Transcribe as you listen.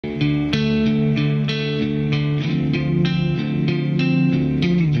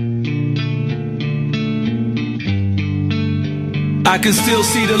I can still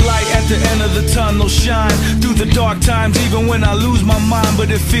see the light at the end of the tunnel shine through the dark times, even when I lose my mind.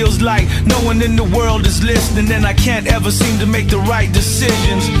 But it feels like no one in the world is listening, and I can't ever seem to make the right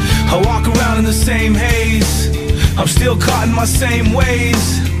decisions. I walk around in the same haze, I'm still caught in my same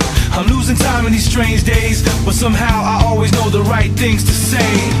ways. I'm losing time in these strange days, but somehow I always know the right things to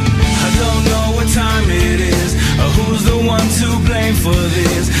say. I don't know what time it is, or who's the one to blame for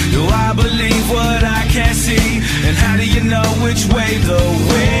this. Do I believe what I can't see? And how do you know which way the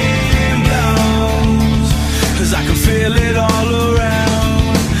wind blows? 'Cause I can feel it all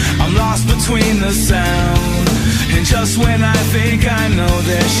around. I'm lost between the sound, and just when I think I know,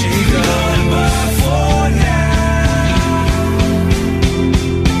 there she goes. Goodbye for now,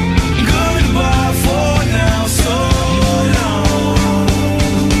 goodbye for now, so long.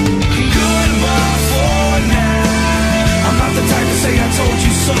 Goodbye for now, I'm not the type to say I told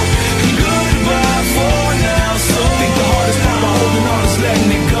you so. Goodbye for now, so I think the hardest part of holding on is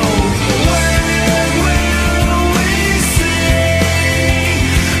letting it go. When will we sing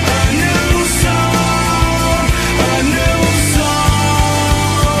a new song, a new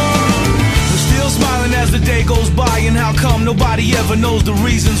song? We're still smiling as the day goes by, and how come nobody ever knows the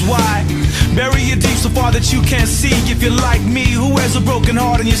reasons why? Bury it deep so far that you can't see. If you're like me, who wears a broken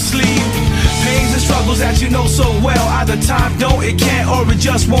heart on your sleeve? Pains and struggles that you know so well, either time don't, it can't, or it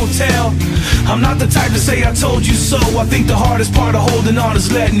just won't tell. I'm not the type to say I told you so. I think the hardest part of holding on is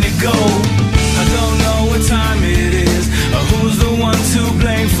letting it go. I don't know what time it is, or who's the one to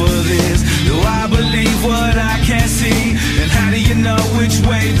blame for this. Do I believe what I can't see? And how do you know which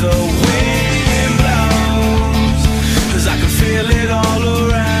way the wind blows? 'Cause I can feel it all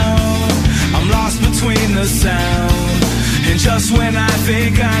around. I'm lost between the sound, and just when I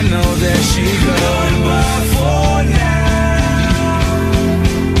think I know, there she